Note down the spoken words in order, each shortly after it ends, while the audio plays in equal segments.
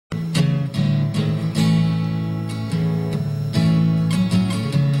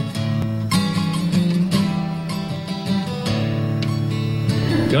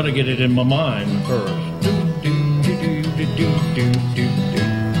Gotta get it in my mind first.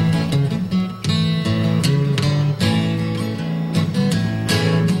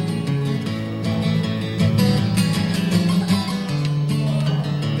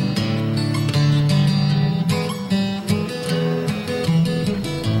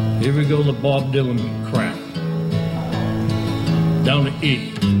 Here we go, the Bob Dylan crap. Down to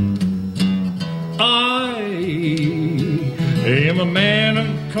E. I am a man of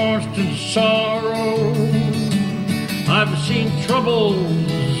constant sorrow. I've seen troubles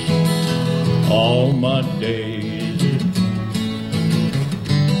all my days.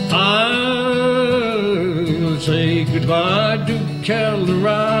 I'll say goodbye to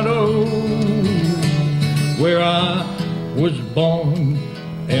Colorado, where I was born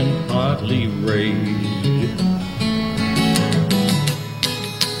and partly raised.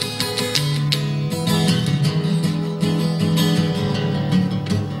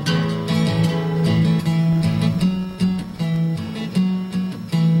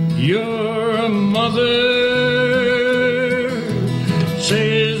 Your mother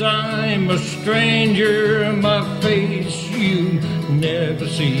says I'm a stranger, my face you never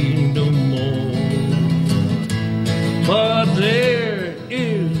see no more. But there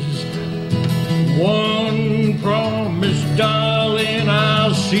is one promise, darling,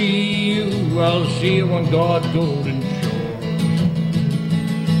 I'll see you on God's golden shore.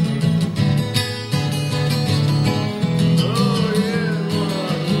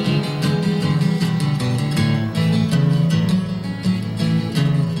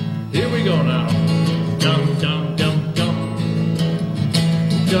 Go now. Dum dum dum dum.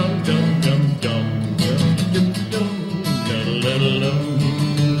 Dum dum dum dum. Dum dum dum.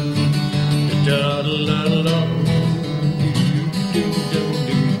 Da da da da.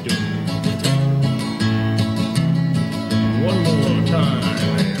 One more time.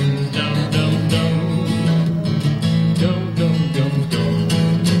 Dum dum dum. Dum dum dum dum.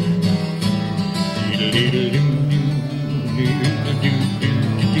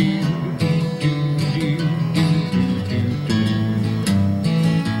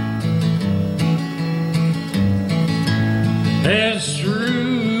 As through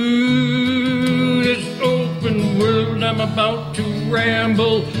this open world I'm about to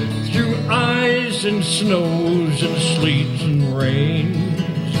ramble, through ice and snows and sleets and rains.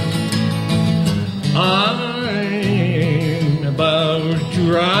 I'm about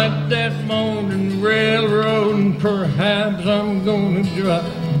to ride that mountain railroad, and perhaps I'm gonna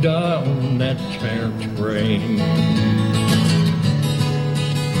drive down that train.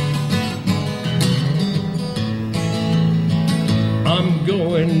 I'm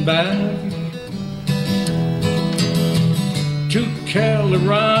going back to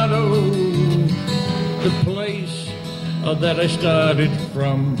Colorado, the place that I started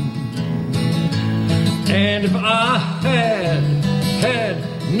from. And if I had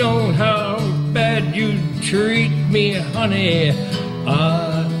known how bad you'd treat me, honey,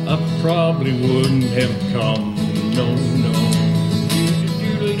 I probably wouldn't have come. No, no.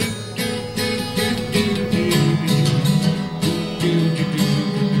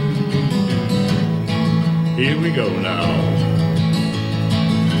 Here we go now.